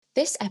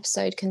This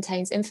episode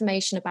contains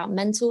information about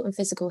mental and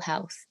physical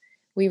health.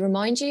 We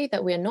remind you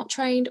that we are not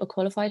trained or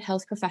qualified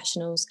health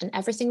professionals, and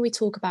everything we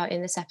talk about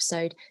in this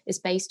episode is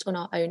based on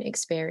our own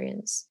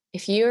experience.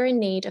 If you are in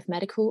need of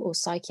medical or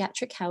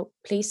psychiatric help,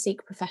 please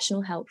seek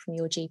professional help from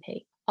your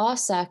GP. Our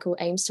circle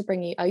aims to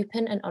bring you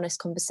open and honest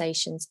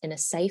conversations in a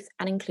safe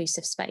and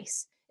inclusive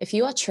space. If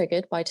you are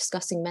triggered by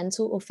discussing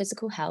mental or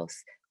physical health,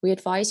 we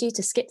advise you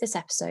to skip this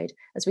episode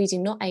as we do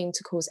not aim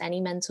to cause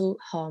any mental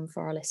harm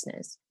for our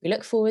listeners. We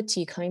look forward to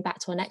you coming back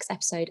to our next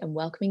episode and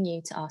welcoming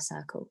you to our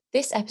circle.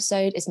 This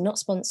episode is not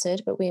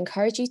sponsored, but we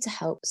encourage you to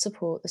help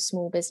support the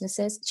small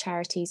businesses,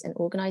 charities, and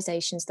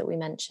organisations that we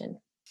mention.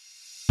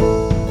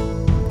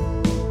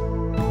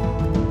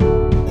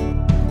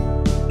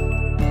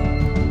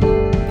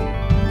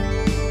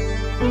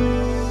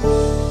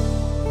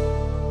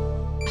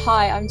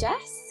 Hi, I'm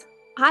Jess.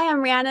 Hi,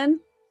 I'm Rhiannon.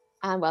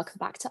 And welcome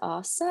back to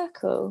our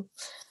circle.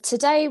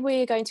 Today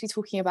we're going to be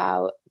talking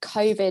about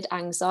COVID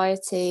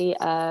anxiety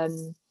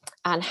and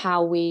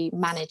how we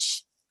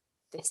manage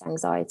this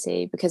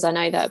anxiety, because I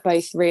know that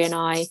both Rhi and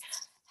I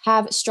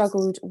have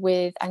struggled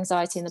with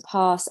anxiety in the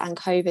past, and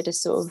COVID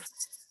has sort of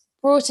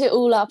brought it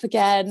all up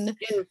again.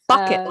 In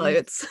bucket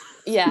loads.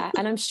 Yeah,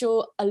 and I'm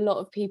sure a lot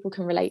of people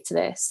can relate to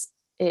this.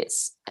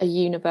 It's a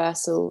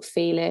universal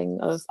feeling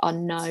of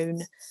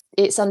unknown.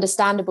 It's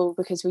understandable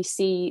because we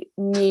see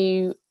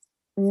new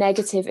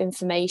negative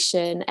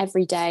information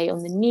every day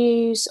on the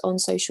news, on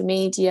social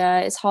media.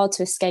 It's hard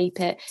to escape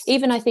it.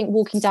 Even I think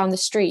walking down the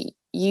street,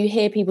 you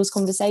hear people's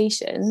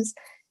conversations.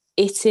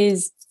 It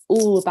is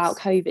all about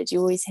COVID. You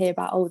always hear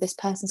about, oh, this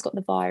person's got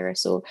the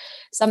virus, or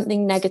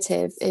something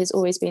negative is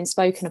always being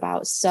spoken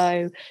about.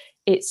 So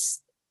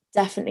it's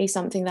definitely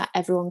something that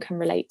everyone can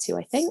relate to,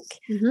 I think.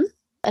 Mm-hmm.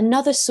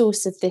 Another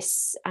source of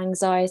this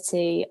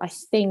anxiety, I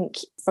think,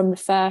 from the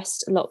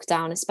first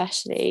lockdown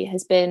especially,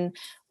 has been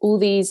all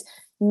these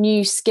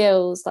new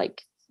skills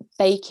like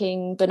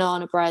baking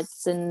banana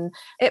breads, and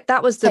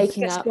that was the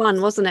biggest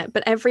one, wasn't it?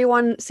 But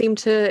everyone seemed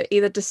to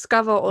either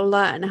discover or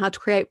learn how to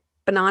create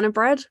banana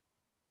bread.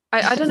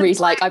 I don't know. Rhi's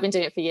like, I've been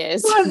doing it for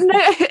years. Well, no,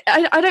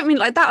 I don't mean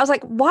like that. I was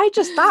like, why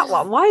just that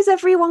one? Why has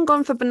everyone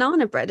gone for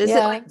banana bread? Is it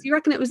like, do you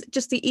reckon it was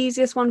just the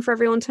easiest one for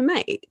everyone to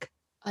make?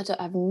 I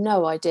have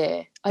no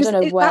idea. I don't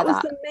know where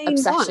that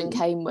obsession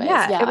came with.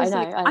 Yeah, I know.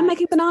 Like, I'm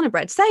making banana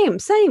bread. Same.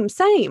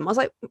 I was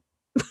like,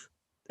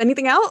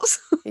 anything else?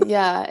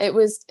 Yeah, it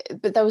was.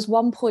 But there was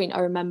one point I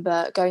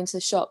remember going to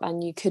the shop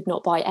and you could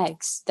not buy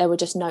eggs. There were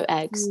just no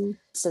eggs.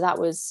 So that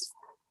was,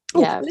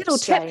 little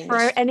strange.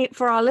 Tip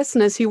for our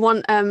listeners who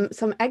want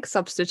some egg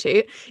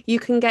substitute. You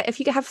can get, if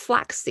you have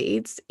flax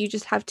seeds, you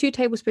just have 2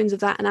 tablespoons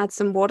of that and add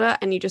some water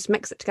and you just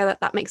mix it together.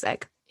 That makes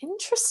egg.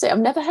 Interesting. I've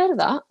never heard of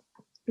that.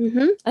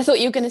 Mm-hmm. I thought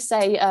you were going to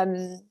say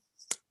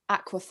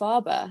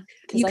aquafaba.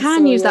 You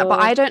can use that, but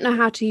I don't know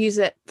how to use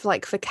it for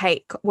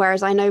cake.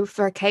 Whereas I know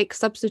for a cake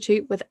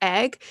substitute with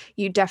egg,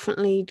 you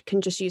definitely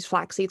can just use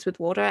flax seeds with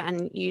water,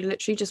 and you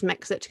literally just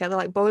mix it together,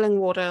 like boiling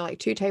water, like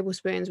 2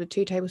 tablespoons with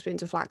 2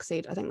 tablespoons of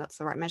flaxseed. I think that's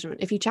the right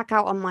measurement. If you check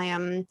out on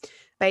my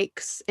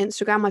Bakes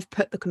Instagram, I've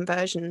put the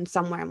conversion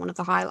somewhere in one of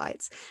the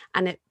highlights,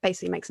 and it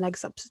basically makes an egg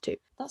substitute.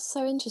 That's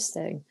so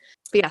interesting.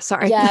 But yeah,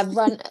 sorry.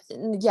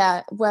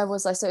 Yeah, where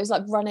was I? So it was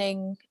like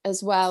running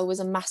as well was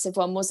a massive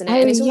one, wasn't it?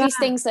 And it's all these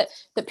things that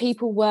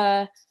people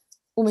were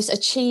almost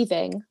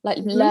achieving, like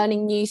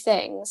learning new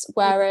things.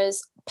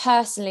 Whereas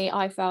personally,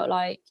 I felt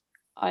like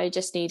I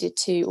just needed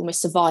to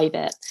almost survive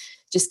it,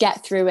 just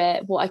get through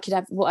it. What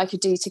I could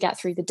do to get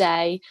through the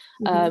day,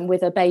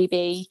 with a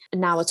baby,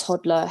 now a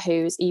toddler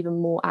who's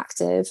even more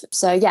active.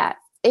 So yeah,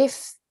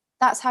 if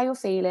that's how you're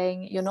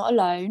feeling, you're not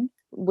alone.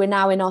 We're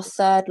now in our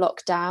 3rd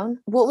lockdown.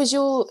 What was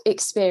your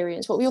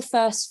experience? What were your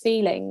first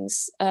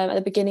feelings at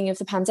the beginning of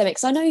the pandemic?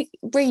 Because I know,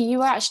 Rhi, you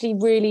were actually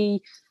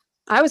really...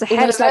 I was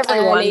ahead of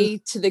everyone.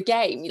 Early to the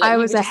game. I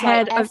was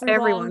ahead of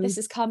everyone. This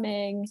is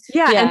coming.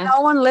 Yeah, and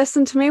no one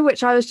listened to me,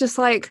 which I was just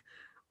like,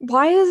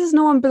 why does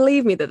no one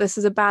believe me that this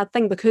is a bad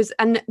thing? Because,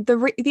 and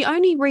the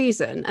only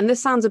reason, and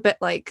this sounds a bit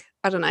like,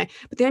 I don't know,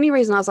 but the only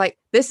reason I was like,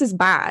 this is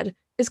bad,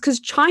 is because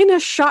China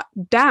shut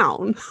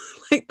down.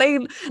 Like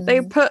they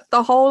put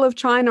the whole of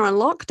China on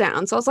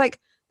lockdown. So I was like,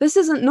 this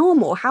isn't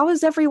normal. How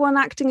is everyone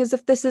acting as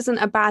if this isn't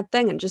a bad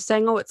thing and just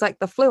saying, oh, it's like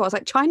the flu? I was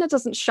like, China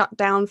doesn't shut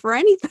down for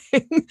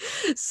anything.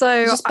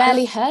 So you just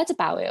barely heard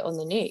about it on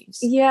the news.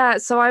 Yeah.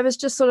 So I was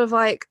just sort of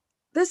like,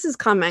 this is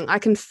coming. I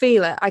can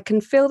feel it. I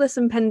can feel this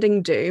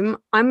impending doom.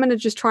 I'm going to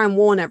just try and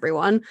warn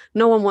everyone.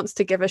 No one wants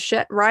to give a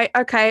shit, right?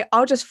 Okay,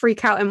 I'll just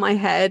freak out in my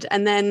head.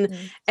 And then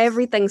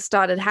everything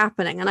started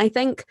happening. And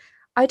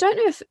I don't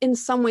know if in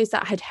some ways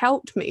that had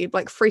helped me,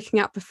 like freaking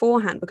out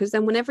beforehand, because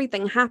then when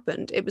everything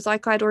happened, it was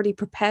like I'd already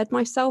prepared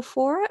myself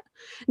for it.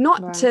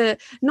 Not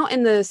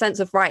in the sense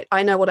of, right,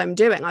 I know what I'm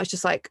doing. I was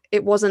just like,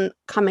 it wasn't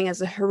coming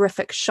as a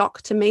horrific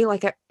shock to me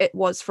like it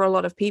was for a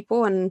lot of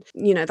people. And,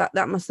 you know,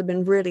 that must have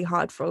been really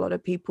hard for a lot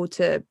of people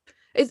to,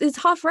 it's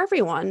hard for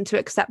everyone to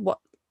accept what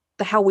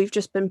the hell we've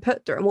just been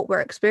put through and what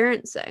we're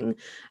experiencing,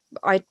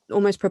 I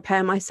almost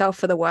prepare myself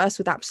for the worst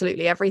with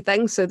absolutely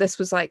everything. So this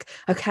was like,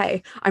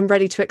 okay, I'm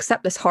ready to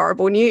accept this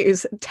horrible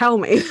news. Tell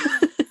me.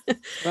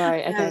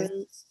 Right. Okay.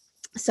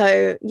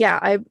 So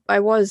yeah, I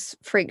was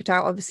freaked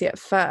out obviously at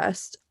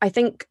first. I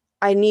think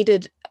I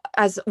needed,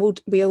 as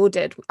we all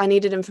did, I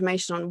needed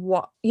information on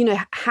what,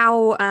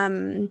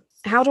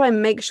 how do I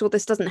make sure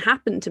this doesn't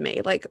happen to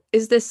me? Like,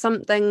 is this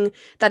something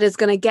that is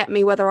going to get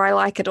me whether I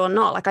like it or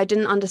not? Like, I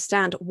didn't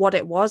understand what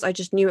it was. I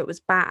just knew it was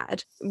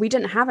bad. We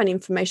didn't have any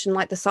information,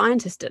 like the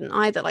scientists didn't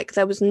either. Like,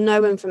 there was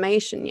no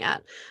information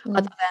yet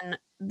other than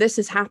this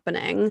is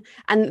happening.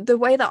 And the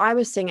way that I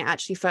was seeing it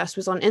actually first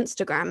was on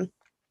Instagram.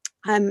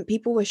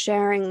 People were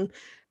sharing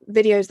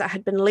videos that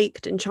had been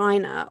leaked in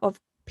China of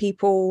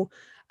people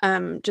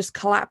just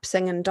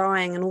collapsing and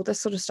dying and all this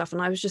sort of stuff.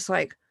 And I was just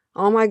like,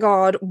 oh my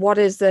God, what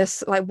is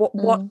this? Like,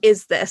 what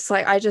is this?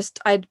 Like,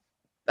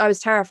 I was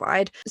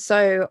terrified.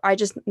 So I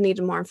just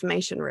needed more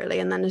information, really.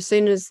 And then as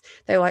soon as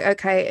they were like,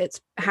 okay,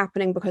 it's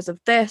happening because of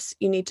this,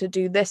 you need to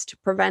do this to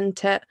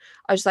prevent it,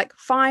 I was like,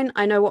 fine,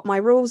 I know what my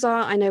rules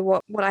are. I know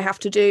what I have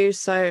to do.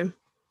 So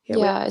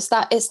it's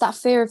that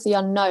fear of the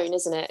unknown,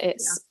 isn't it?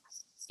 It's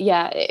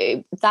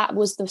that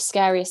was the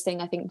scariest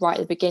thing, I think, right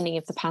at the beginning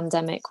of the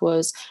pandemic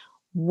was,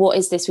 what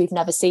is this? We've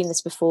never seen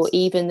this before.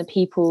 Even the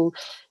people,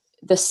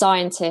 the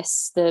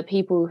scientists, the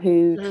people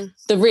who,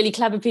 the really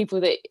clever people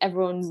that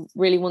everyone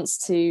really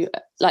wants to,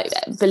 like,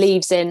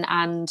 believes in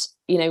and,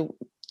 you know,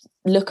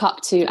 look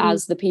up to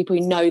as the people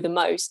who know the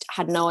most,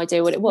 had no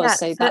idea what it was.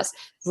 So that's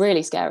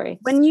really scary.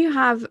 When you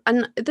have,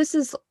 and this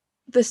is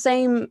the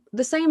same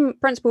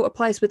principle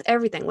applies with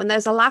everything. When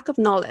there's a lack of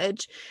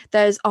knowledge,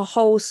 there's a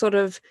whole sort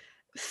of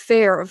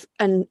fear of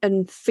and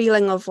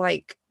feeling of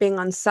like being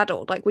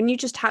unsettled. Like when you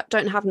just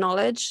don't have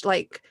knowledge,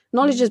 like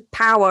knowledge is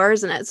power,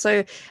 isn't it?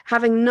 So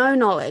having no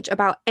knowledge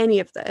about any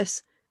of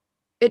this,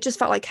 it just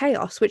felt like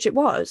chaos, which it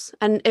was.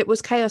 And it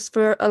was chaos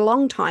for a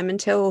long time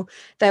until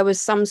there was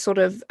some sort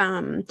of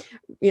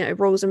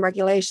rules and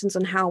regulations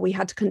on how we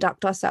had to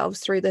conduct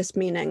ourselves through this,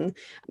 meaning,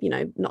 you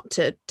know, not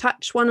to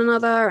touch one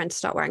another and to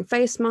start wearing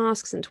face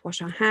masks and to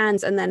wash our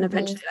hands, and then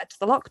eventually led to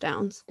the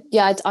lockdowns.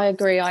 Yeah, I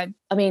agree. I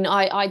mean,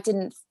 I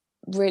didn't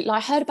really, I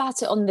heard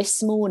about it on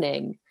This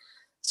Morning,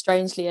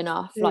 strangely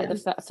enough, like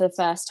for the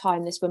first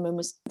time.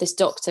 This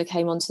doctor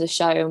came onto the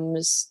show and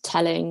was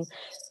telling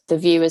the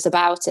viewers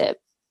about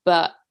it,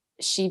 but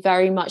she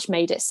very much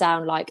made it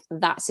sound like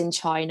that's in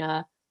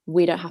China,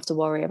 we don't have to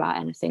worry about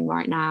anything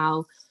right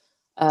now.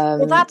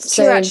 Well, that's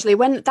true, actually.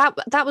 When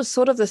that was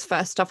sort of this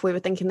first stuff, we were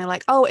thinking, they're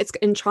like, oh, it's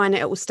in China,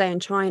 it will stay in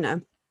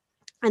China.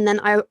 And then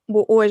I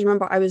will always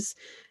remember, I was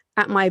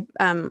at my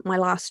my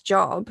last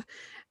job,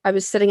 I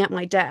was sitting at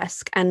my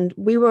desk, and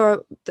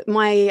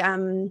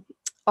my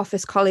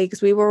office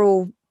colleagues, we were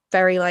all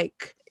very,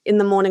 like, in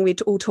the morning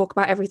we'd all talk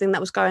about everything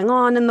that was going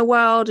on in the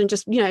world, and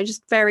just, you know,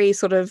 just very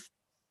sort of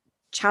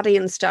chatty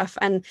and stuff.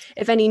 And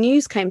if any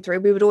news came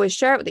through, we would always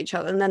share it with each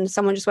other. And then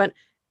someone just went,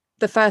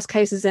 the first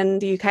case is in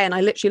the UK, and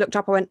I literally looked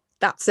up, I went,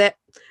 that's it.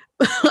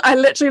 I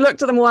literally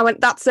looked at them all, I went,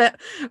 that's it,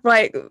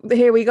 right,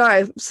 here we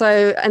go.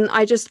 So, and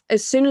I just,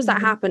 as soon as that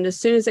happened, as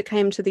soon as it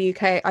came to the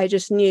UK, I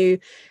just knew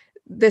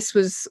this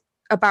was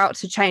about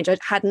to change. I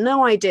had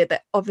no idea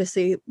that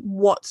obviously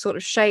what sort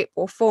of shape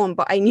or form,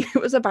 but I knew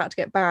it was about to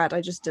get bad.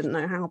 I just didn't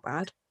know how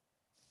bad.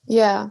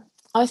 Yeah,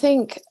 I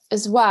think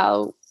as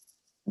well,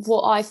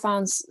 what I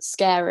found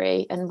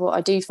scary, and what I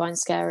do find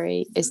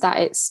scary, is that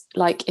it's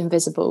like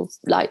invisible.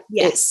 Like,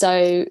 it's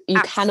so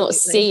you cannot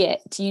see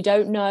it. You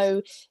don't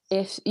know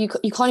if you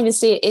can't even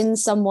see it in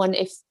someone,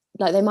 if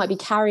like they might be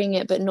carrying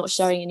it but not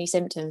showing any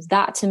symptoms.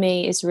 That to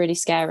me is really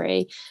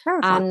scary.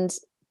 Terrifying. And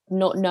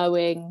not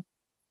knowing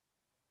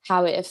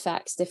how it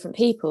affects different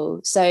people.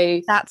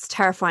 So that's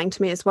terrifying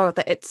to me as well,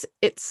 that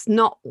it's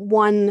not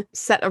one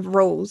set of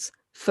rules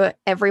for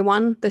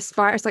everyone, this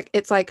virus. Like,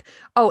 it's like,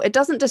 oh, it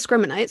doesn't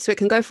discriminate, so it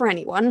can go for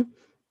anyone,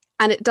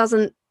 and it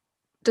doesn't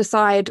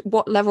decide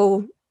what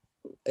level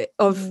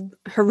of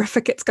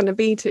horrific it's going to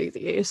be to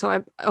you.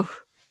 So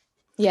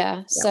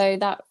so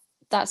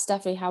that's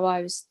definitely how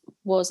I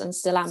was and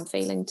still am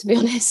feeling, to be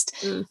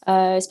honest.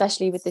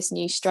 Especially with this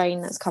new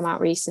strain that's come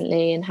out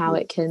recently, and how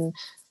it can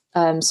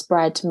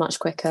spread much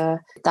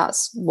quicker.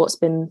 That's what's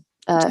been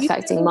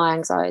affecting my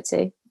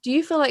anxiety. Do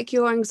you feel like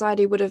your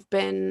anxiety would have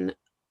been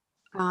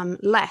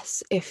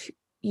less if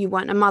you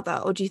weren't a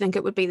mother, or do you think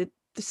it would be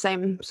the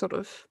same sort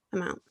of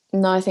amount?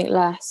 No, I think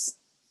less.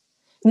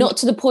 Not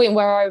to the point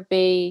where I would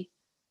be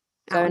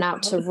going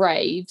out to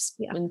raves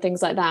and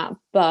things like that,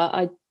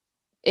 but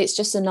it's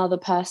just another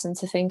person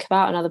to think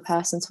about, another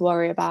person to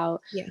worry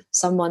about,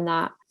 someone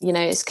that, you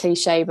know, it's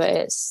cliche, but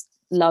it's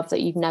love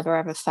that you've never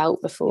ever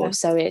felt before.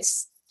 So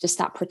it's just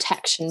that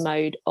protection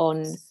mode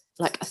on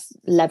like a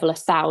level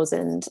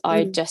 1,000.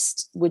 I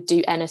just would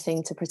do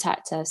anything to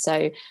protect her.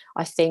 So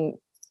I think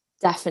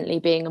definitely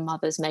being a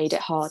mother's made it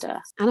harder.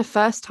 And a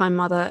first-time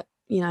mother,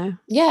 you know.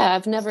 Yeah,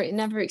 I've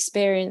never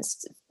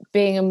experienced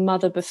being a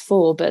mother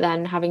before, but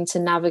then having to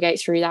navigate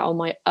through that on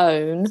my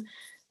own,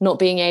 not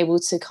being able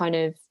to kind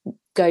of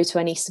go to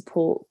any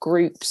support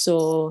groups,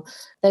 or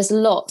there's a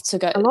lot to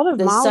go. A lot of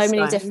there's milestones. so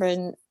many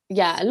different,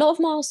 a lot of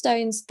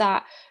milestones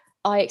that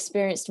I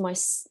experienced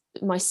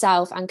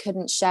myself and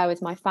couldn't share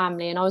with my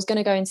family. And I was going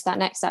to go into that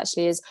next,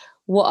 actually, is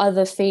what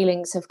other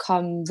feelings have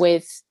come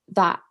with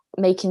that,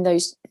 making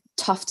those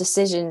tough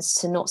decisions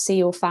to not see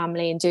your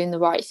family and doing the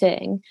right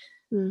thing.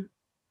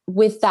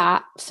 With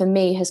that, for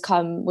me, has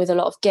come with a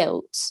lot of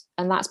guilt,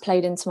 and that's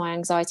played into my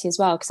anxiety as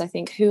well, because I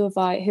think, who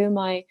am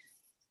I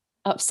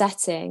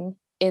upsetting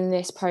in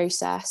this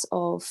process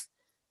of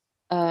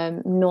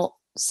not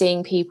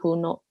seeing people,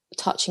 not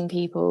touching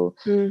people?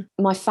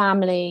 My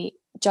family,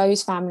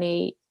 Joe's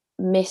family,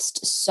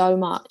 missed so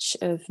much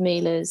of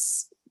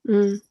Mila's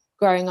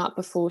growing up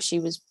before she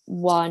was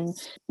 1,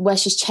 where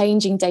she's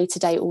changing day to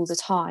day all the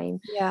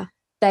time.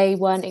 They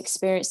weren't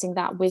experiencing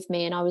that with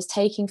me, and I was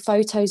taking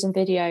photos and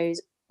videos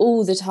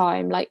all the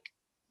time. Like,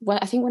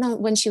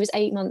 when she was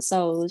 8 months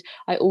old,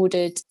 I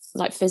ordered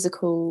like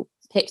physical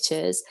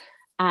pictures,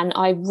 and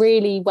I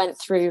really went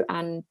through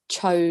and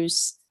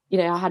chose,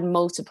 I had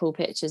multiple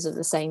pictures of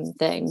the same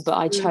thing, but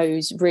I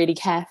chose really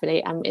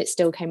carefully, and it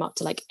still came up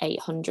to like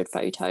 800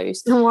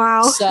 photos.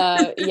 Wow.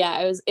 So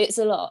it's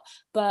a lot,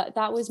 but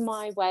that was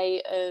my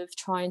way of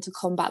trying to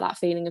combat that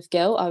feeling of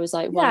guilt. I was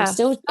like, well,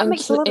 I'm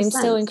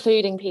still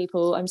including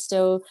people. I'm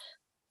still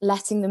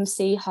letting them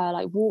see her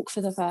like walk for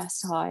the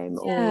first time,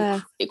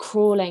 or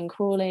crawling.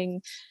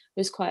 It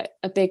was quite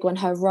a big one,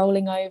 her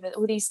rolling over,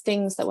 all these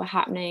things that were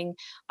happening.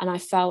 And I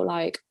felt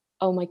like,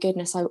 oh my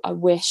goodness, I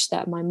wish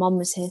that my mum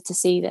was here to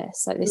see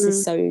this. Like, this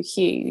is so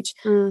huge.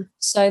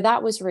 So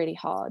that was really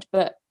hard.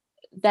 But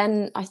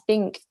then I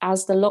think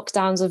as the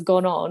lockdowns have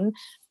gone on,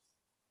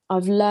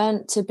 I've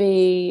learned to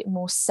be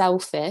more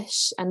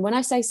selfish. And when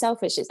I say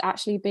selfish, it's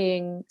actually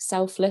being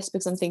selfless,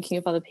 because I'm thinking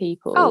of other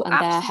people and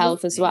their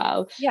health as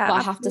well. But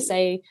I have to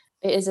say,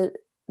 it is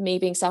me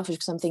being selfish,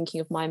 because I'm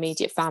thinking of my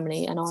immediate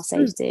family and our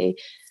safety.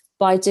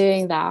 By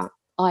doing that,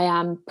 I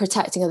am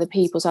protecting other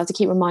people. So I have to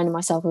keep reminding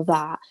myself of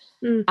that.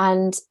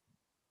 And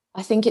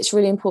I think it's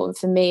really important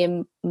for me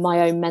and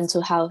my own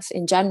mental health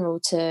in general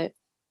to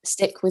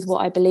stick with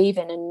what I believe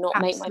in, and not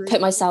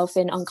put myself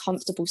in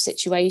uncomfortable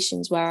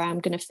situations where I'm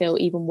going to feel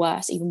even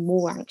worse, even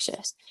more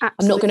anxious.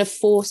 I'm not going to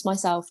force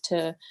myself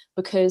to,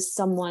 because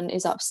someone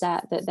is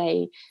upset that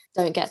they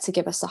don't get to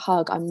give us a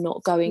hug, I'm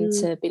not going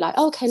to be like,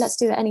 oh, okay, let's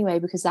do it anyway,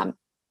 because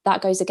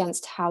that goes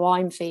against how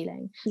I'm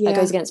feeling. That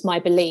goes against my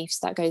beliefs,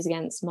 that goes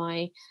against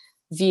my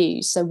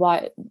views. So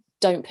why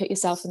don't put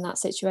yourself in that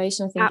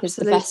situation, I think is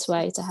the best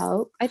way to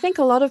help. I think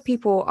a lot of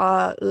people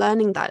are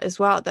learning that as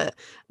well, that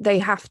they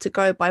have to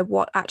go by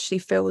what actually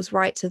feels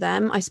right to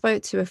them. I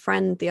spoke to a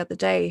friend the other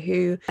day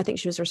who, I think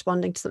she was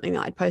responding to something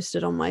that I'd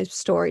posted on my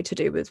story to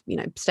do with,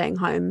 staying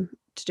home,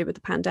 to do with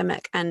the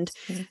pandemic. And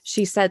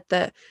she said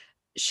that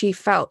she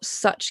felt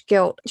such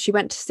guilt. She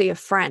went to see a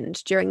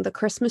friend during the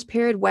Christmas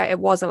period, where it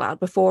was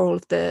allowed, before all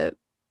of the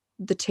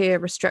tier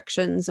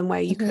restrictions, and where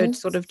you could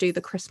sort of do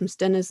the Christmas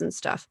dinners and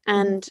stuff.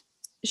 And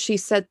she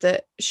said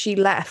that she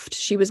left,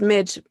 she was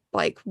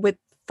with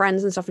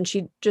friends and stuff, and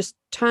she just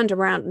turned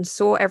around and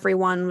saw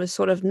everyone was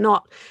sort of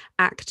not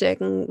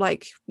acting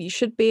like you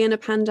should be in a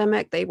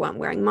pandemic. They weren't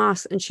wearing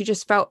masks, and she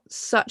just felt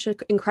such an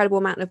incredible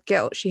amount of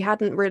guilt. She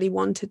hadn't really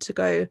wanted to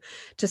go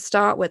to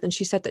start with, and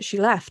she said that she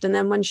left, and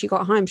then when she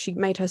got home, she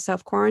made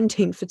herself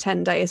quarantine for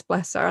 10 days,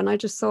 bless her. And I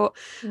just thought,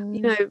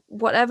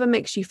 whatever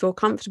makes you feel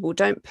comfortable,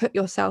 don't put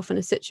yourself in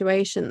a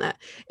situation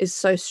that is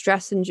so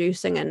stress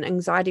inducing and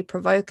anxiety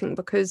provoking,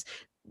 because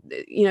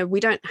we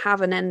don't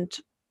have an end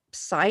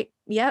sight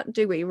yet,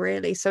 do we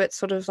really? So it's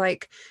sort of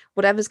like,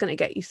 whatever's going to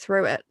get you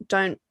through it,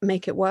 don't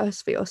make it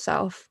worse for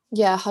yourself.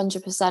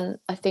 100%.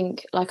 I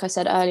think, like I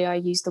said earlier, I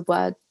used the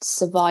word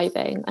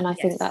surviving, and I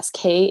think that's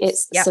key.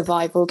 It's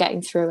survival,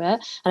 getting through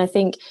it. And I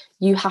think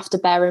you have to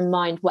bear in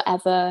mind,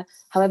 however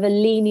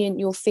lenient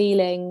you're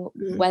feeling,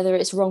 whether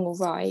it's wrong or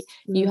right,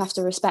 you have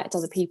to respect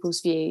other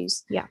people's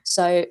views.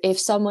 So if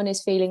someone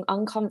is feeling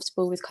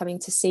uncomfortable with coming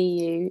to see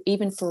you,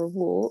 even for a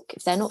walk,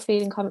 if they're not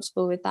feeling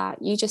comfortable with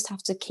that, you just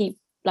have to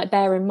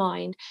bear in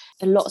mind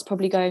a lot's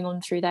probably going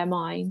on through their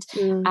mind,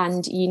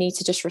 and you need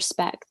to just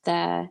respect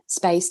their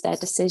space, their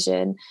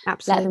decision.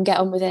 Let them get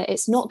on with it.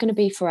 It's not going to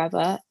be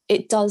forever.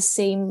 It does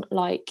seem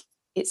like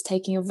it's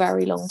taking a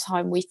very long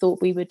time. We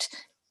thought we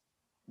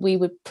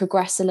would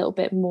progress a little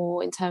bit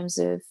more in terms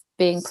of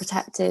being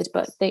protected,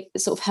 but the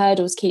sort of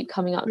hurdles keep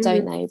coming up,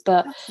 don't they?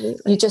 But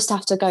you just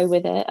have to go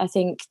with it. I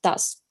think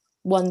that's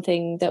one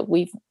thing that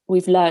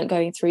we've learned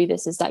going through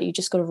this, is that you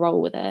just got to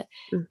roll with it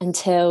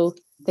until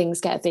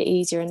things get a bit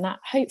easier, and that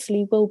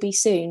hopefully will be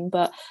soon.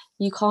 But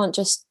you can't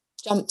just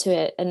jump to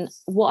it. And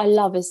what I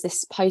love is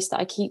this post that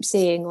I keep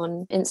seeing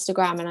on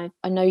Instagram, and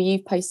I know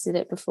you've posted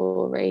it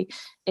before, Ree,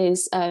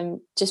 is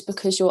just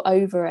because you're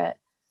over it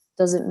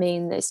doesn't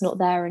mean that it's not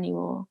there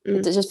anymore.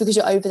 Just because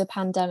you're over the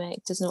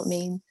pandemic does not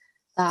mean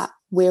that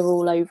we're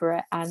all over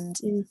it and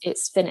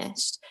it's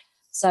finished.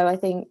 So I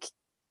think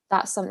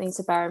that's something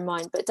to bear in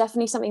mind. But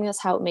definitely something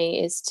that's helped me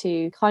is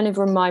to kind of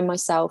remind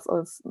myself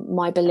of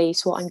my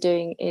beliefs. What I'm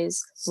doing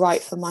is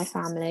right for my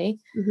family.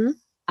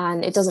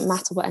 and it doesn't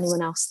matter what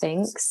anyone else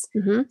thinks.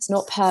 Mm-hmm. It's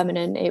not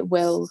permanent. It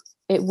will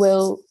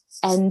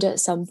end at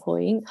some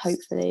point,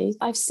 hopefully.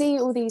 I've seen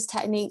all these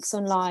techniques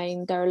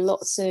online. There are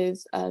lots of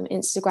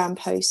Instagram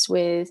posts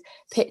with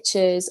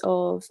pictures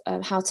of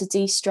how to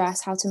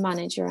de-stress, how to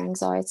manage your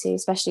anxiety,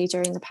 especially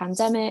during the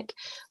pandemic.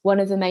 One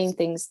of the main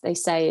things they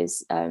say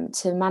is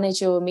to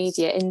manage your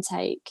media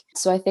intake.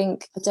 So I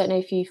don't know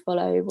if you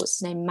follow, what's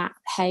his name, Matt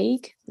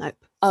Haig? Nope.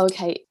 Oh,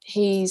 okay.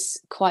 He's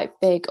quite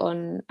big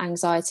on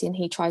anxiety, and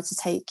he tried to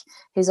take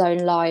his own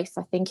life.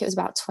 I think it was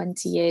about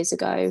 20 years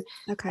ago.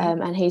 Okay.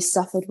 And he's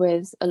suffered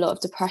with a lot of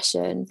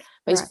depression,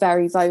 but he's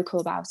very vocal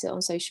about it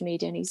on social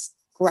media, and he's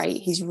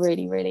great. He's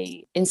really,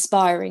 really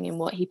inspiring in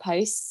what he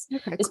posts,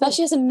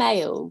 especially as a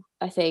male.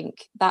 I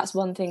think that's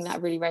one thing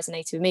that really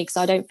resonated with me, because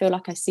I don't feel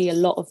like I see a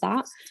lot of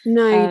that.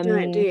 No, you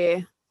don't, do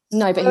you?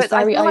 No, but he's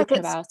very open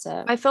about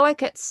it. I feel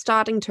like it's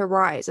starting to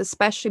rise,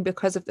 especially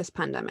because of this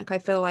pandemic. I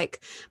feel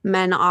like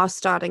men are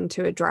starting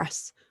to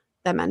address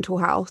their mental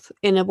health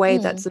in a way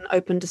that's an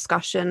open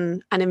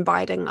discussion and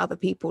inviting other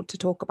people to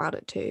talk about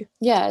it too.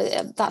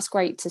 Yeah, that's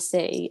great to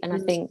see. And I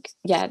think,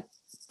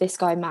 this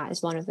guy Matt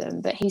is one of them.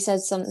 But he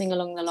said something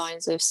along the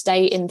lines of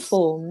stay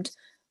informed,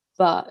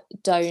 but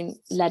don't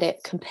let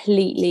it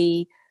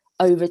completely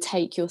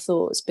overtake your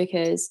thoughts,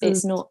 because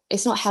it's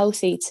not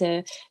healthy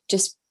to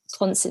just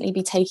constantly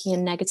be taking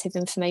in negative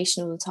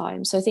information all the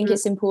time. So I think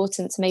it's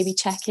important to maybe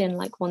check in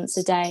like once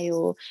a day,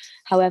 or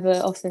however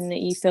often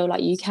that you feel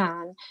like you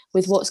can,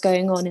 with what's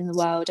going on in the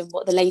world and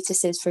what the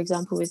latest is, for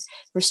example, with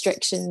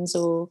restrictions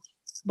or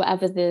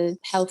whatever the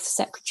health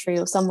secretary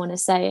or someone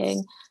is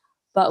saying,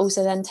 but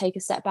also then take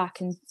a step back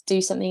and do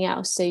something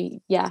else. So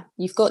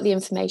you've got the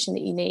information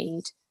that you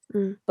need,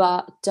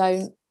 but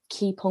don't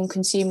keep on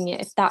consuming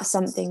it if that's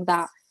something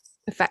that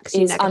affects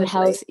you negatively.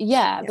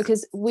 Unhealthy.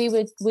 Because we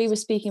were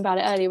speaking about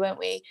it earlier, weren't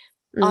we?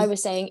 I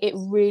was saying it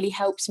really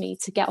helps me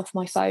to get off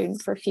my phone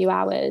for a few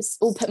hours,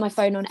 or put my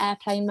phone on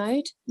airplane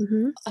mode.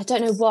 I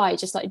don't know why,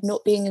 just like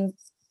not being in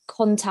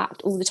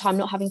contact all the time,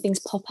 not having things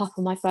pop up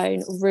on my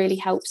phone really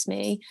helps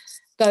me.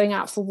 Going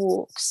out for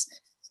walks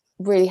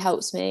really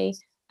helps me,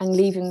 and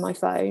leaving my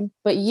phone.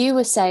 But you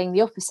were saying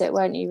the opposite,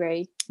 weren't you,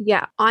 Ree?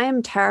 Yeah, I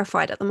am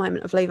terrified at the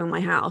moment of leaving my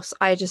house.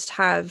 I just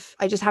have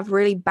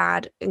really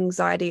bad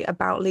anxiety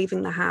about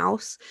leaving the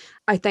house.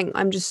 I think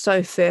I'm just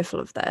so fearful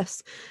of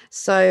this.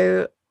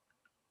 So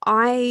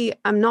I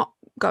am not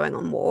going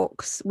on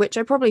walks, which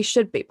I probably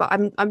should be, but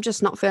I'm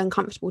just not feeling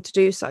comfortable to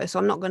do so. So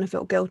I'm not going to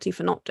feel guilty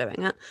for not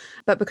doing it.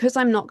 But because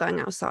I'm not going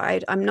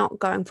outside, I'm not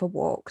going for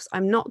walks,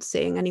 I'm not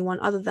seeing anyone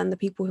other than the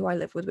people who I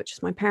live with, which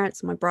is my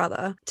parents and my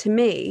brother. To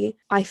me,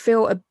 I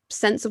feel a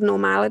sense of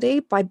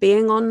normality by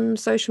being on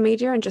social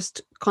media and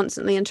just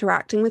constantly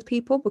interacting with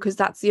people, because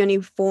that's the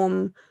only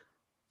form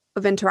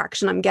of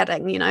interaction I'm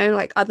getting,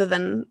 like other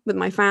than with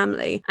my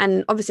family.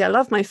 And obviously I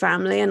love my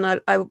family and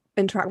I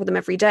interact with them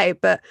every day,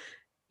 but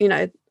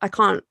I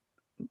can't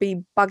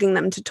be bugging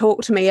them to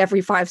talk to me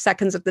every 5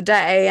 seconds of the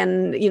day,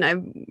 and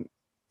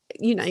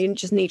you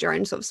just need your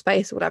own sort of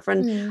space or whatever.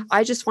 And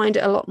I just find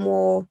it a lot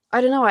more,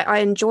 I don't know, I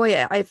enjoy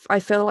it. I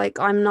feel like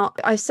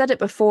I said it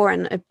before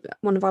in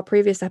one of our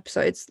previous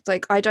episodes,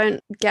 like I don't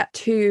get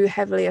too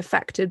heavily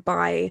affected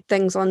by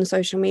things on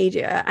social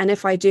media, and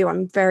if I do,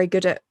 I'm very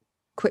good at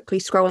quickly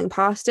scrolling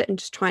past it and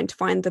just trying to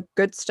find the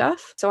good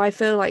stuff. So I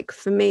feel like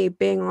for me,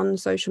 being on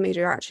social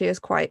media actually is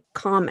quite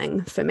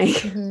calming for me.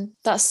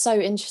 That's so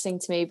interesting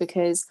to me,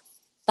 because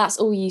that's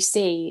all you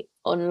see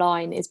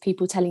online is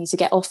people telling you to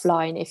get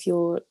offline if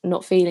you're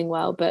not feeling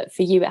well, but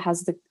for you it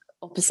has the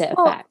opposite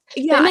effect.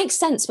 But it makes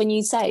sense when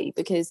you say,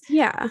 because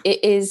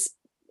it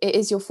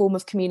is your form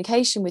of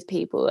communication with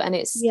people, and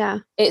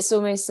it's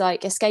almost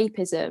like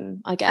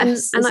escapism, I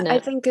guess. And I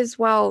think as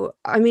well,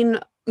 I mean,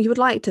 you would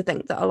like to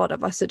think that a lot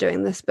of us are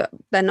doing this, but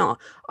they're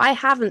not. I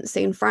haven't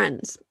seen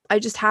friends. I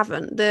just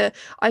haven't.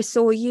 I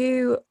saw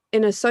you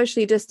in a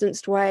socially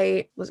distanced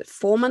way, was it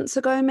 4 months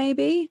ago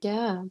maybe?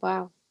 Yeah,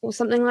 wow. Or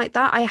something like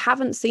that. I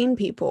haven't seen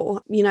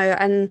people,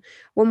 and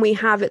when we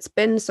have, it's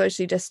been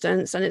socially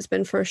distanced, and it's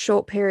been for a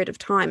short period of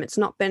time. It's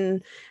not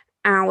been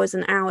hours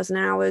and hours and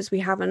hours. We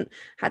haven't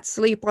had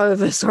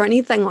sleepovers or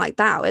anything like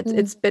that.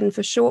 It's been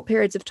for short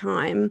periods of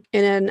time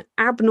in an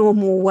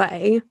abnormal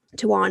way,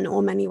 to our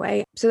norm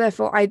anyway. So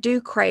therefore I do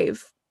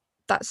crave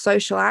that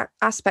social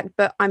aspect,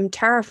 but I'm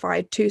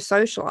terrified to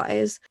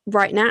socialize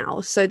right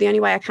now. So the only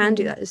way I can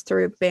do that is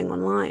through being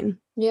online.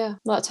 Yeah,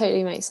 that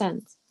totally makes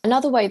sense.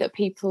 Another way that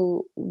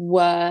people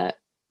were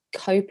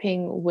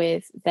coping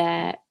with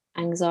their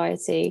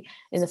anxiety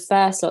in the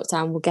first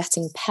lockdown were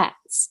getting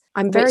pets.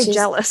 I'm very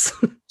jealous.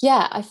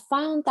 Yeah, I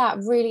found that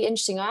really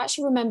interesting. I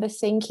actually remember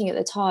thinking at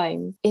the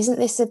time, isn't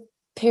this a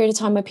period of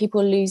time where people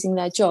are losing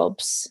their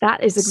jobs?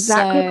 That is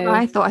exactly what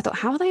I thought. I thought,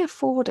 how are they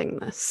affording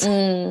this?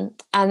 And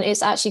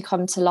it's actually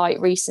come to light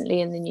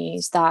recently in the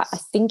news that I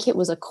think it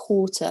was a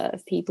quarter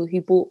of people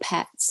who bought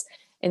pets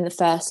in the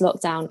first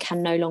lockdown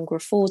can no longer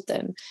afford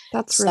them.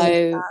 That's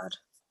really sad.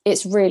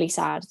 It's really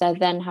sad. They're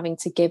then having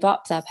to give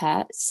up their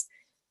pets.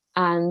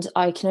 And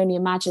I can only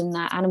imagine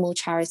that animal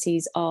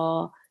charities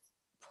are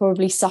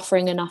probably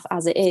suffering enough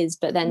as it is,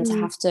 but then to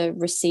have to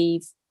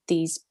receive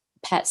these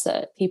pets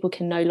that people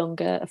can no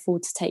longer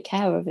afford to take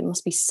care of, it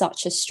must be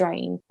such a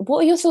strain. What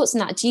are your thoughts on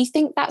that? Do you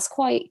think that's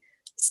quite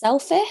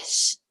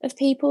selfish of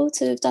people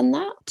to have done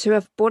that? To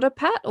have bought a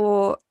pet,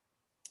 or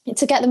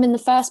to get them in the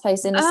first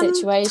place in a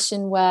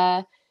situation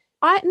where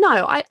I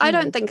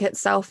don't think it's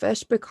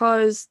selfish,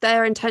 because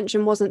their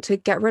intention wasn't to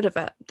get rid of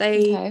it.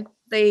 They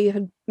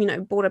had, you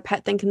know, bought a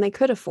pet thinking they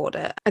could afford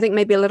it. I think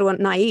maybe a little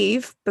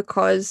naive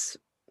because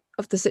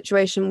of the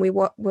situation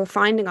we're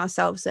finding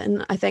ourselves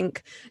in. I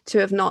think to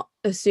have not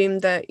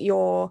assumed that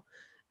your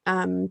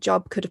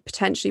job could have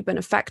potentially been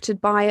affected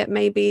by it,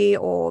 maybe,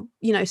 or,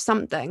 you know,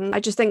 something. I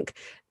just think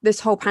this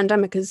whole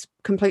pandemic has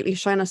completely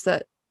shown us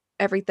that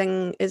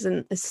everything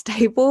isn't as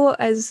stable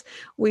as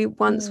we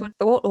once would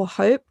thought or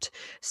hoped.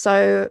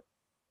 So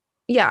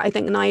yeah, I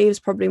think naive is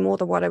probably more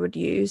the word I would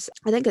use.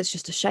 I think it's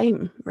just a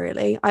shame,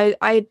 really.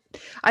 I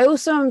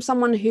also am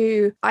someone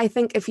who, I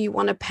think if you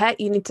want a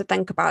pet, you need to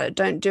think about it.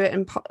 Don't do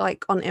it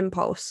like on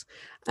impulse.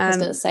 I was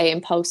going to say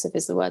impulsive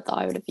is the word that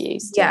I would have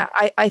used. Yeah,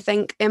 I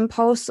think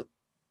impulse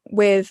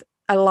with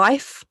a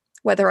life,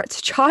 whether it's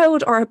a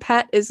child or a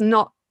pet, is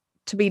not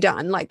to be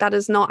done. Like, that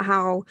is not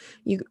how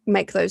you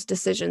make those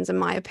decisions, in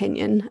my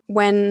opinion.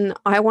 When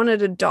I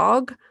wanted a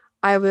dog,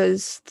 I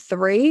was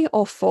 3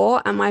 or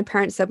 4, and my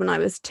parents said when I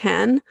was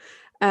 10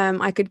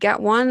 I could get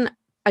one.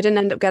 I didn't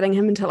end up getting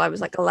him until I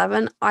was like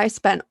 11. I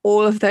spent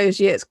all of those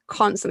years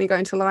constantly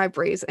going to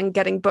libraries and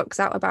getting books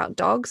out about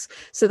dogs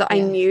so that I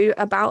knew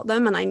about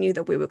them, and I knew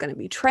that we were going to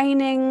be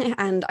training,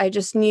 and I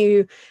just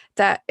knew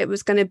that it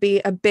was going to be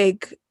a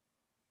big,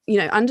 you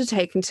know,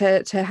 undertaking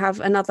to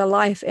have another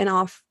life in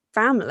our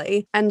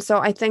family. And so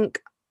I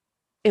think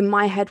in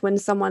my head, when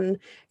someone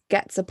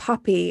gets a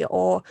puppy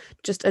or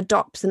just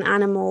adopts an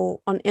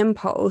animal on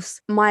impulse,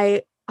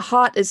 my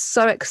heart is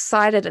so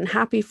excited and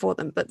happy for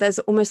them, but there's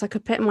almost like a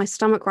pit in my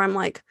stomach where I'm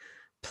like,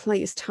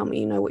 please tell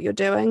me you know what you're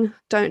doing.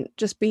 Don't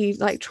just be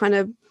like trying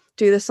to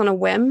do this on a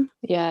whim.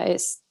 Yeah,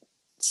 it's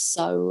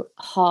so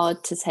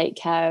hard to take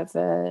care of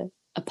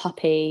a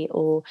puppy,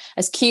 or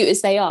as cute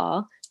as they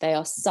are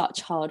such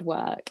hard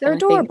work. They're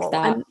adorable,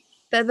 and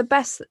they're the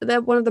best. They're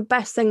one of the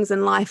best things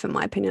in life, in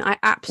my opinion. I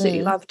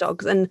absolutely love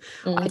dogs, and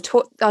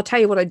I'll tell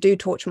you what I do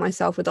torture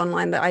myself with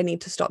online that I need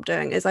to stop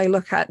doing is I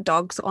look at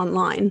dogs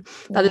online.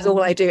 That is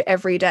all I do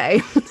every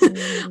day.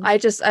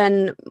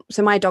 And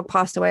so my dog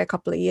passed away a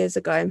couple of years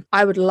ago.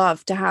 I would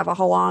love to have a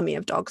whole army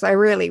of dogs. I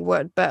really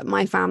would, but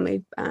my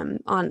family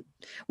aren't.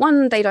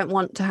 One, they don't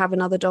want to have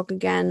another dog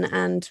again,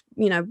 and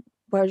you know,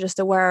 we're just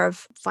aware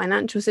of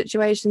financial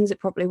situations. It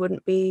probably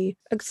wouldn't be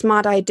a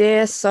smart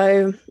idea.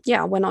 So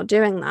yeah, we're not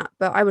doing that.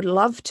 But I would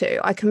love to.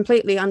 I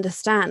completely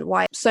understand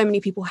why so many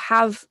people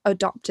have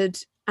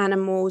adopted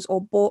animals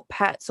or bought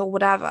pets or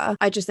whatever.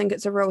 I just think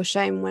it's a real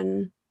shame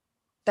when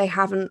they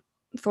haven't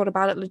thought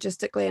about it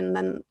logistically, and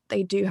then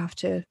they do have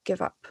to give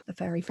up a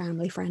furry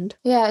family friend.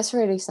 Yeah, it's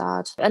really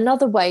sad.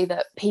 Another way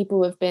that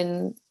people have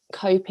been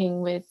coping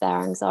with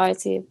their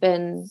anxiety have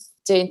been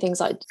doing things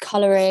like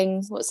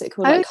colouring, what's it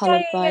called, like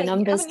coloured by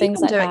numbers,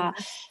 things like that.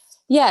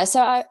 Yeah, so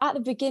at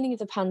the beginning of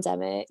the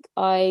pandemic,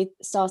 I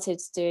started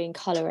doing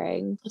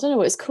colouring. I don't know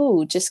what it's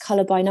called, just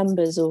colour by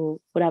numbers or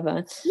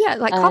whatever. Yeah,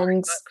 like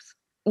colouring books.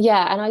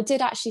 Yeah, and I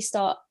did actually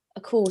start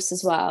a course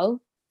as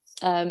well,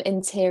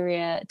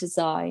 interior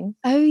design.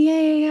 Oh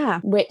yeah.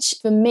 Which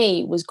for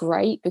me was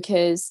great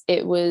because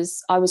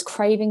I was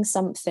craving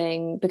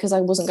something because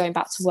I wasn't going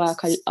back to work.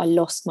 I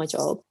lost my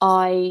job.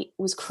 I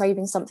was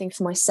craving something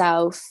for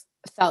myself,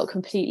 felt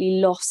completely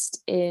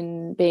lost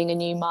in being a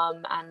new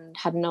mum and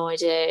had no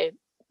idea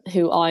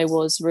who I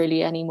was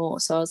really anymore.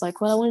 So I was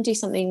like, well, I want to do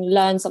something,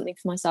 learn something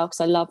for myself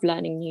because I love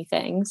learning new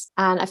things.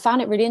 And I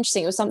found it really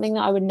interesting. It was something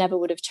that I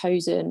would have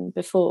chosen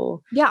before.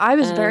 Yeah, I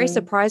was very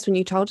surprised when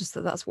you told us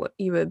that that's what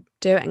you were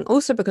doing.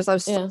 Also because I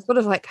was sort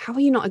of like, how are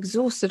you not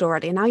exhausted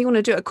already? And now you want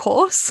to do a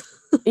course?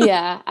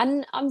 Yeah,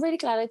 and I'm really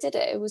glad I did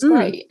it. It was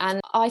great. And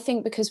I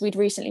think because we'd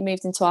recently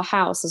moved into our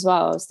house as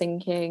well, I was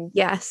thinking,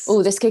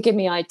 oh, this could give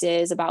me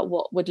ideas about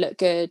what would look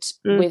good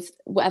with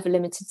whatever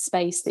limited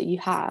space that you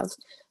have.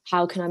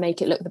 How can I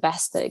make it look the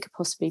best that it could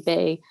possibly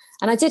be?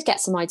 And I did get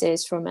some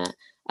ideas from it.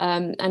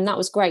 And that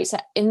was great. So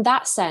in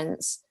that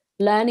sense,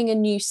 learning a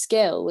new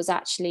skill was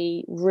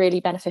actually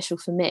really beneficial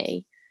for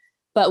me.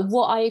 But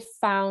what I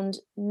found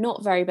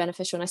not very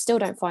beneficial, and I still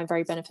don't find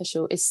very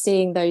beneficial, is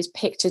seeing those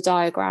picture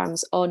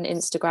diagrams on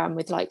Instagram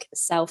with like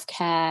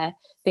self-care,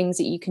 things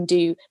that you can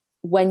do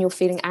when you're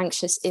feeling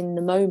anxious in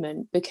the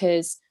moment,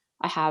 because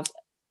I have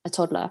a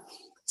toddler.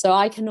 So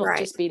I cannot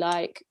just be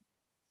like,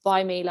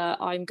 bye Mila,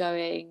 I'm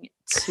going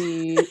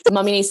to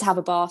mummy needs to have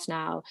a bath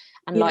now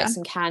and light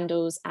some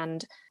candles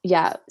and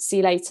see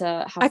you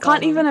later. I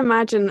can't even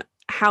imagine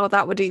how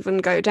that would even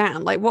go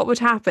down. Like, what would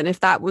happen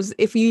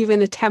if you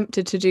even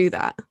attempted to do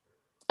that?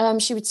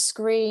 She would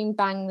scream,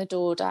 bang the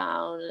door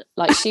down.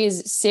 Like, she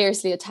is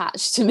seriously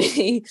attached to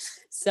me.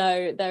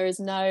 So there is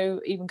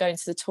no even going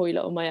to the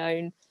toilet on my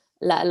own,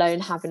 let alone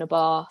having a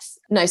bath.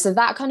 No, so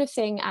that kind of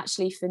thing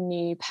actually for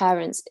new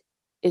parents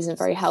isn't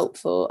very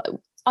helpful.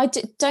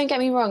 don't get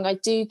me wrong, I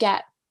do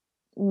get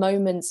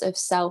moments of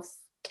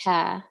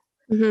self-care,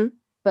 Mm-hmm.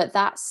 but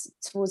that's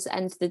towards the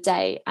end of the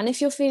day. And if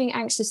you're feeling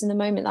anxious in the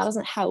moment, that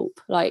doesn't help.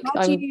 Like,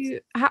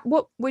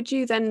 What would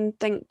you then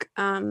think,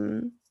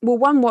 well,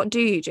 one, what do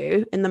you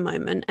do in the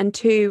moment? And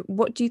two,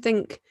 what do you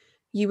think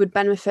you would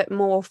benefit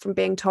more from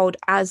being told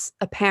as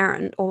a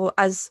parent or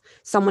as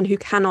someone who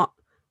cannot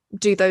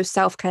do those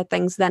self-care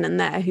things then and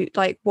there? Who,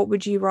 like, what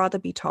would you rather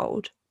be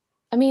told?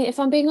 I mean, if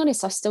I'm being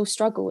honest, I still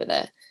struggle with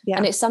it. Yeah.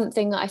 And it's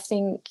something that I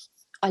think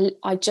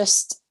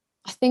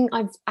I think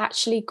I've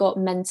actually got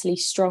mentally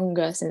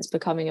stronger since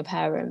becoming a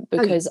parent,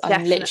 because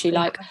I'm literally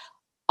like,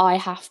 I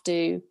have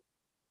to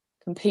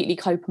completely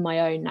cope on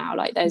my own now.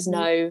 Like, there's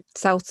no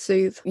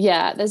self-soothe.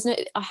 Yeah,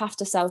 I have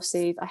to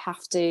self-soothe.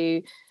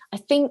 I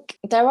think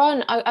there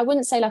aren't, I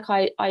wouldn't say like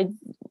I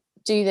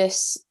do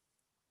this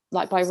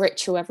like by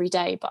ritual every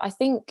day, but I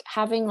think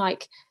having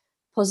like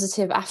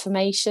positive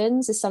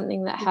affirmations is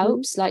something that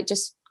helps. Like,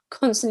 just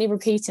constantly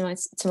repeating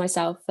to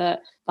myself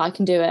that I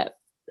can do it,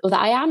 or that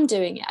I am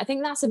doing it. I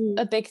think that's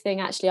a big thing,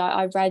 actually.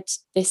 I read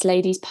this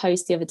lady's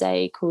post the other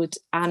day called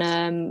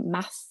Anna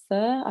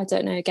Mather. I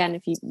don't know, again,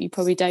 if you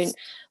probably don't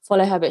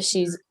follow her, but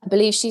I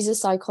believe she's a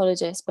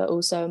psychologist, but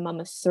also a mum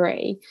of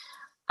 3.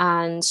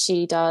 And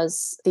she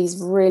does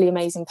these really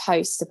amazing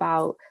posts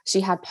about, she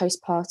had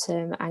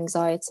postpartum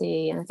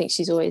anxiety, and I think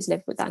she's always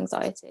lived with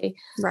anxiety.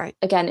 Right.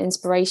 Again,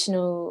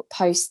 inspirational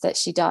posts that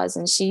she does.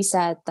 And she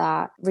said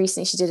that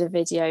recently she did a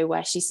video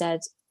where she said,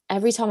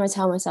 every time I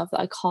tell myself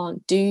that I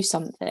can't do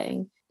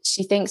something,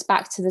 she thinks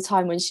back to the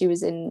time when she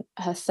was in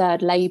her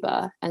 3rd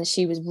labor and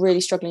she was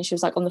really struggling. She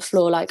was like on the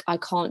floor, like, I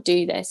can't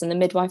do this. And the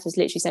midwife was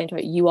literally saying to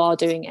her, you are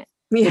doing it.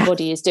 Yeah. Your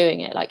body is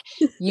doing it. Like,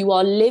 you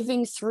are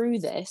living through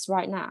this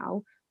right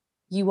now.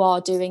 You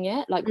are doing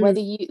it. Like, whether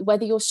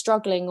you're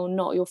struggling or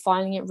not, you're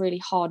finding it really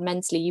hard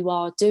mentally, you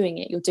are doing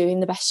it. You're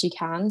doing the best you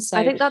can. So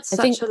I think that's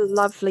such a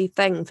lovely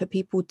thing for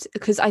people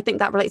because I think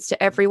that relates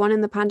to everyone in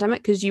the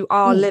pandemic, because you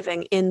are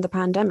living in the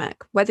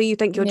pandemic. Whether you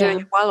think you're doing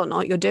it well or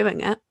not, you're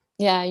doing it.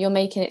 Yeah, you're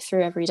making it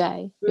through every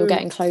day. You're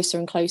getting closer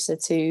and closer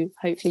to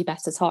hopefully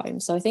better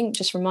times. So I think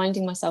just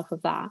reminding myself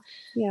of that.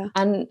 Yeah.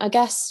 And I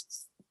guess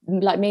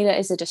like Mila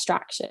is a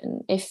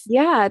distraction.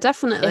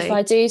 Definitely. If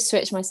I do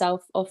switch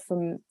myself off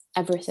from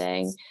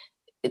everything,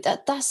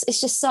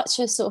 it's just such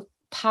a sort of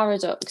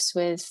paradox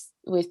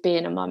with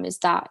being a mum, is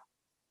that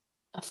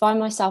I find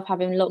myself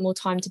having a lot more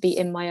time to be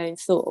in my own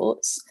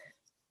thoughts,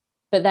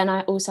 but then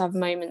I also have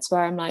moments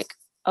where I'm like,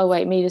 oh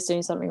wait, Mila's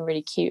doing something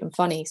really cute and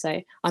funny,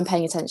 so I'm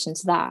paying attention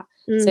to that.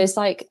 So it's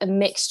like a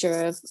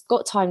mixture of,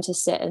 got time to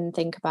sit and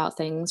think about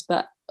things,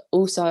 but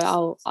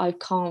also I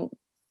can't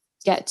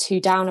get too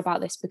down about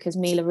this because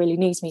Mila really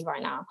needs me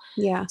right now.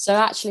 Yeah. So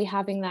actually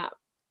having that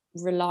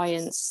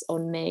reliance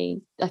on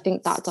me, I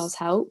think that does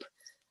help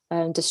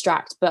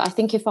distract. But I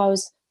think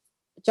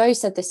Joe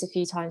said this a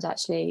few times,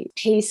 actually.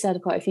 He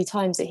said quite a few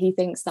times that he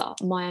thinks that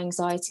my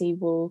anxiety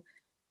will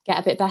get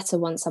a bit better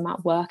once I'm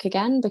at work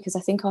again, because I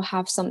think I'll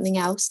have something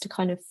else to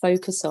kind of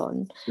focus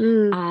on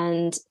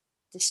and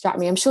distract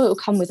me. I'm sure it will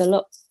come with a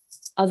lot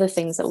other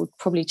things that will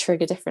probably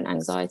trigger different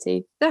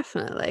anxiety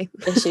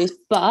issues,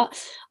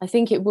 but I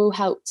think it will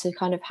help to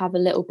kind of have a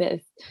little bit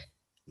of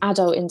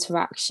adult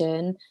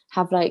interaction,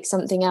 have like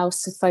something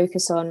else to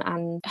focus on,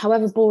 and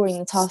however boring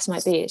the task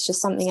might be, it's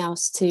just something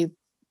else to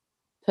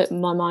put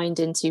my mind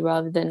into,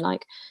 rather than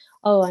like,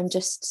 oh,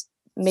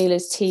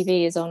 Mila's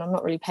TV is on, I'm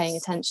not really paying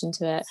attention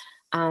to it,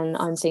 and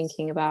I'm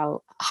thinking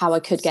about how I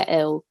could get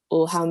ill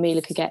or how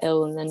Mila could get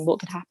ill and then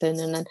what could happen,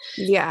 and then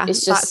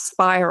it's just that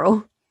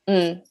spiral.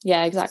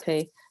 Yeah,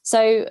 exactly.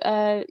 So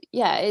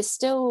it's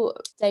still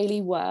daily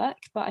work,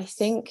 but I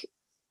think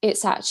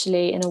it's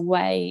actually in a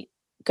way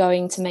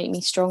going to make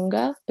me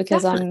stronger,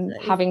 because I'm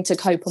having to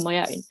cope on my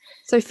own.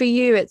 So for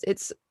you,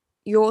 it's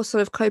your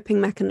sort of coping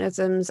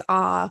mechanisms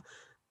are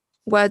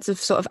words of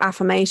sort of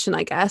affirmation,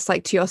 I guess,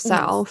 like to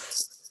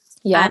yourself.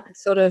 And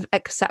sort of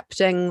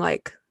accepting,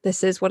 like,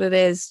 this is what it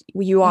is,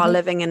 you are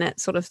living in it,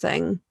 sort of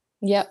thing.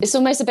 Yeah, it's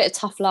almost a bit of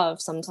tough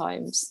love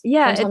sometimes.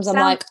 Sometimes I'm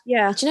like, do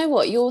you know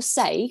what, you're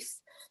safe,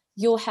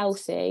 you're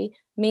healthy,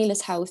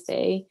 Mila's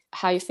healthy,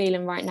 how you're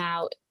feeling right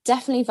now,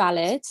 definitely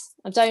valid.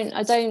 I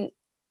don't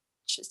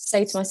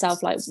say to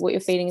myself like what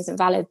you're feeling isn't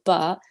valid,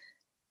 but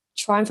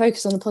try and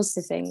focus on the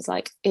positive things.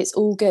 Like, it's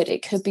all good,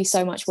 it could be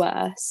so much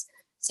worse,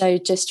 so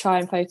just try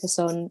and focus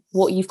on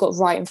what you've got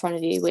right in front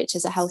of you, which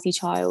is a healthy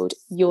child,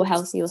 you're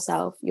healthy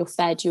yourself, you're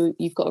fed,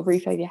 you've got a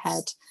roof over your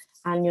head,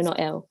 and you're not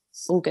ill.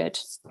 All good.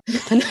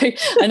 I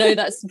know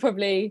that's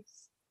probably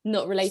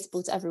not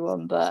relatable to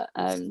everyone, but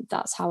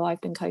that's how I've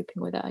been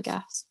coping with it, I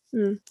guess.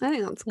 I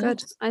think that's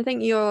good. I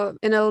think you're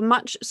in a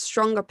much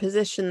stronger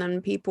position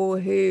than people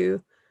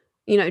who,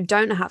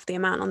 don't have the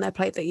amount on their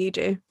plate that you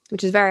do,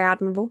 which is very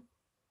admirable.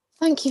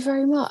 Thank you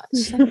very much.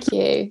 Thank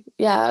you.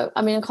 Yeah,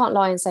 I mean, I can't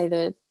lie and say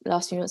the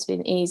last few months have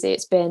been easy.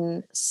 It's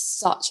been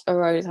such a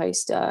roller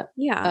coaster.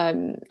 Yeah.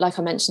 Like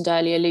I mentioned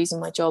earlier, losing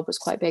my job was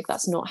quite big.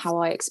 That's not how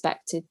I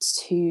expected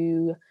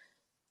to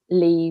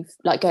leave,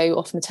 like go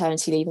off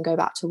maternity leave and go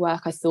back to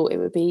work. I thought it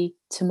would be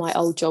to my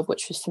old job,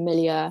 which was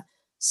familiar,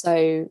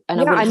 So,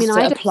 and Yeah, I I mean,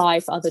 wouldn't have to apply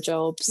for other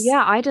jobs.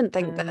 Yeah, I didn't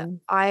think that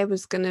I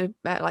was gonna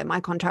like my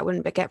contract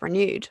wouldn't get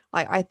renewed.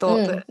 Like I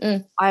thought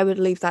that I would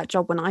leave that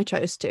job when I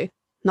chose to,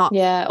 not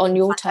on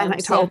your terms.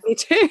 They told me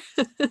to.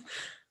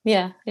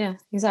 Yeah,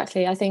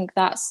 exactly. I think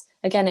that's,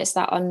 again, it's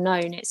that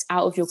unknown. It's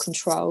out of your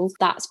control.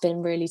 That's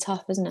been really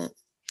tough, isn't it?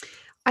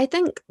 I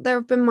think there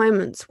have been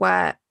moments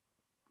where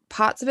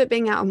parts of it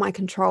being out of my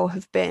control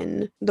have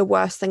been the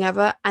worst thing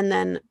ever, and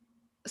then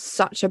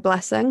such a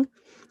blessing,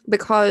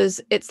 because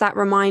it's that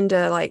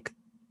reminder, like,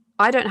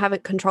 I don't have a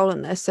control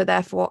in this, so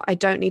therefore I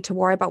don't need to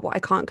worry about what I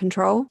can't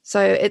control.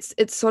 So it's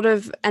sort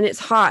of, and it's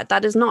hard.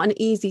 That is not an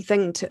easy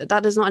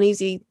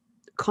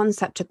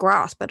concept to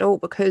grasp at all,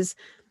 because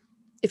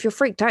if you're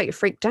freaked out, you're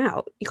freaked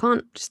out. You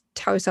can't just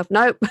tell yourself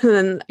nope, and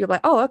then you're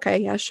like, oh, okay,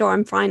 yeah, sure,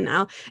 I'm fine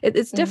now.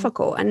 It's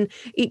difficult, and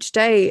each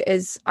day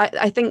is.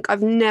 I think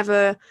I've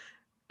never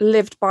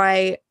lived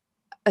by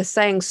a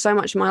saying so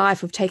much in my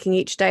life of taking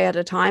each day at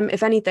a time.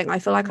 If anything, I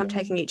feel like I'm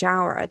taking each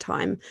hour at a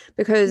time,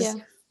 because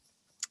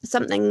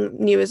something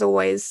new is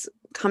always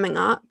coming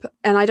up.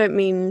 And I don't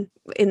mean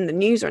in the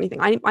news or anything.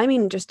 I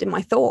mean just in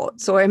my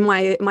thoughts or in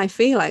my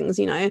feelings,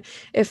 you know.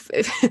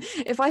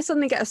 If I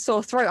suddenly get a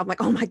sore throat, I'm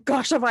like, oh my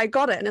gosh, have I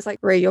got it? And it's like,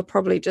 Ree, you're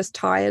probably just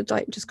tired.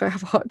 Like, just go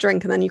have a hot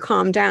drink, and then you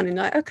calm down and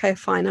you're like, okay,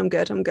 fine, I'm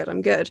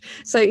good.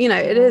 So, you know,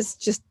 it is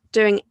just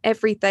doing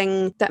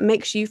everything that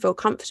makes you feel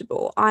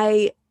comfortable.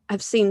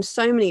 I've seen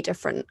so many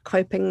different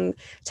coping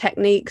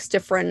techniques,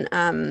 different,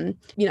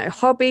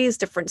 hobbies,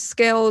 different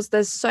skills.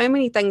 There's so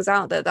many things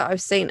out there that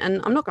I've seen.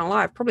 And I'm not going to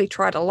lie, I've probably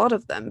tried a lot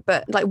of them,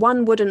 but like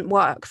one wouldn't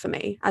work for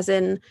me, as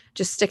in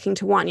just sticking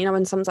to one. You know,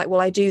 when someone's like, well,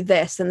 I do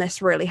this and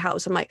this really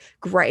helps. I'm like,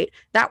 great,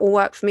 that will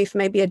work for me for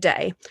maybe a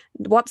day.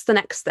 What's the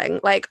next thing?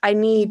 Like I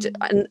need,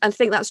 and I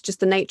think that's just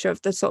the nature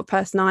of the sort of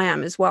person I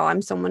am as well.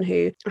 I'm someone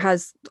who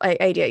has like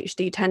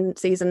ADHD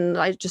tendencies, and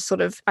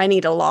I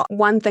need a lot.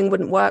 One thing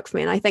wouldn't work for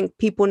me. And I think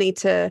people need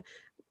to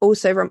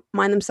also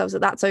remind themselves that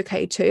that's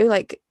okay too.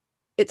 Like,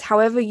 it's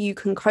however you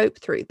can cope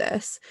through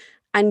this,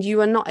 and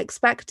you are not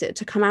expected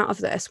to come out of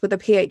this with a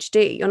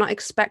PhD. You're not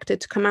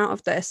expected to come out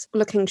of this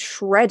looking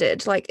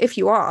shredded. Like, if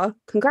you are,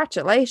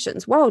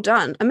 congratulations, well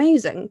done,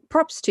 amazing,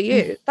 props to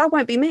you. That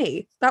won't be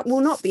me. That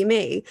will not be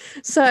me.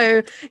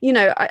 So, you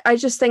know, I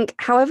just think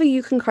however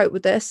you can cope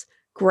with this,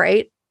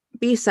 great.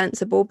 Be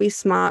sensible, be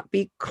smart,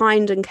 be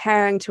kind and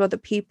caring to other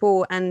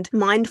people, and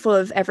mindful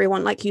of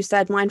everyone, like you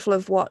said, mindful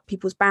of what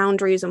people's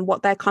boundaries and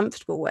what they're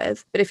comfortable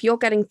with. But if you're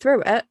getting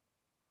through it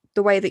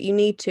the way that you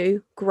need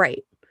to,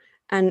 great.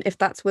 And if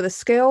that's with a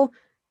skill,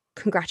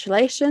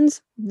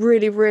 congratulations,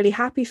 really, really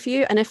happy for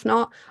you. And if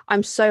not,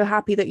 I'm so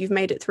happy that you've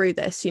made it through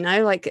this, you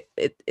know, like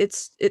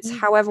it's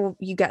however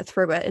you get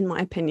through it, in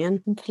my opinion.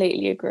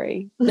 Completely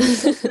agree.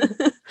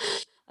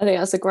 I think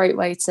that's a great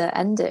way to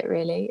end it,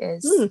 really,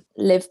 is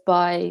live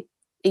by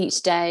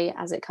each day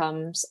as it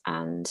comes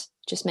and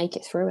just make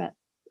it through it,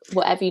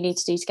 whatever you need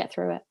to do to get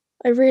through it.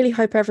 I really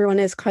hope everyone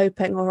is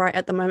coping all right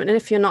at the moment. And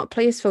if you're not,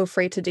 please feel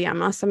free to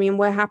DM us. I mean,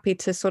 we're happy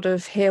to sort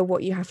of hear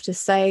what you have to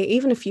say.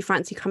 Even if you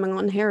fancy coming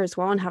on here as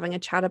well and having a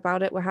chat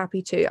about it, we're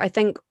happy to. I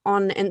think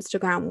on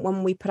Instagram,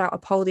 when we put out a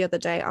poll the other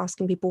day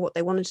asking people what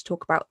they wanted to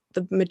talk about,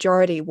 the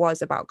majority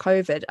was about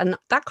COVID. And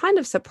that kind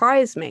of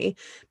surprised me,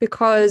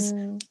 because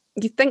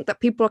you think that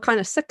people are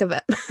kind of sick of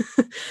it.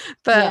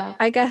 But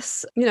I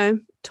guess, you know,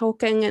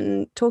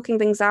 talking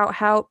things out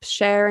helps.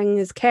 Sharing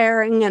is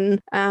caring.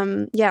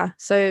 And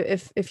so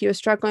if you're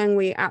struggling,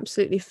 we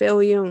absolutely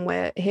feel you and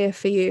we're here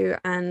for you.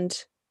 And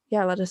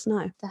let us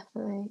know.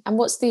 Definitely. And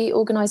what's the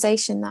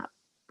organisation that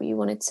you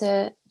wanted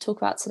to talk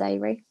about today,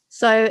 Ree?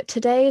 So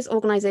today's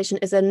organisation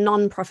is a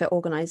non-profit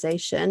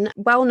organisation,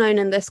 well known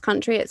in this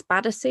country. It's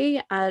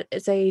Battersea.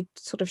 It's a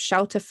sort of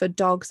shelter for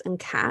dogs and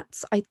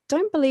cats. I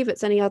don't believe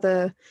it's any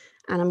other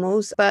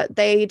animals, but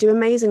they do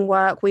amazing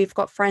work. We've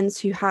got friends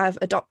who have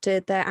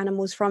adopted their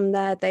animals from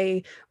there.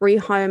 They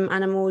rehome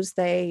animals.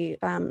 They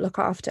look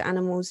after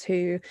animals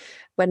who,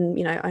 when,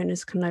 you know,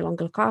 owners can no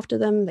longer look after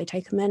them, they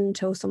take them in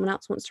until someone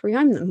else wants to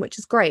rehome them, which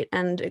is great.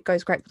 And it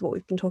goes great with what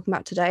we've been talking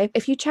about today.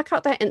 If you check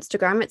out their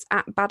Instagram, it's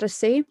at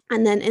Battersea.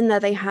 And then in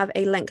there, they have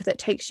a link that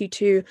takes you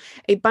to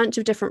a bunch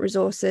of different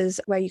resources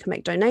where you can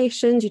make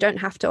donations. You don't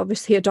have to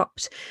obviously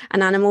adopt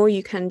an animal.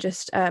 You can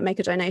just make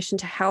a donation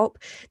to help.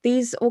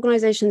 These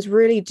organizations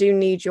really do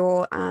need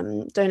your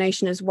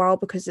donation as well,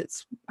 because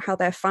it's how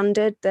they're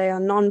funded. They are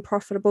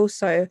non-profitable.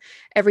 So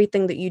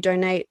everything that you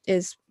donate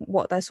is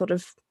what they're sort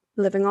of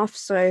living off.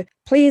 So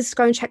please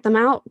go and check them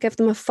out, give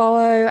them a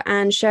follow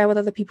and share with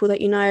other people that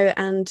you know.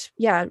 And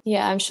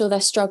I'm sure they're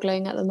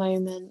struggling at the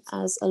moment,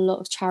 as a lot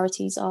of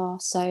charities are.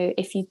 So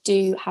if you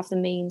do have the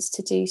means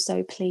to do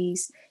so,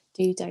 please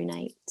do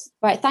donate.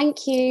 Right,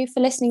 thank you for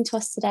listening to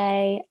us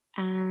today,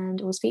 and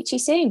we'll speak to you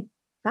soon.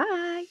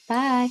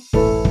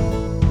 Bye.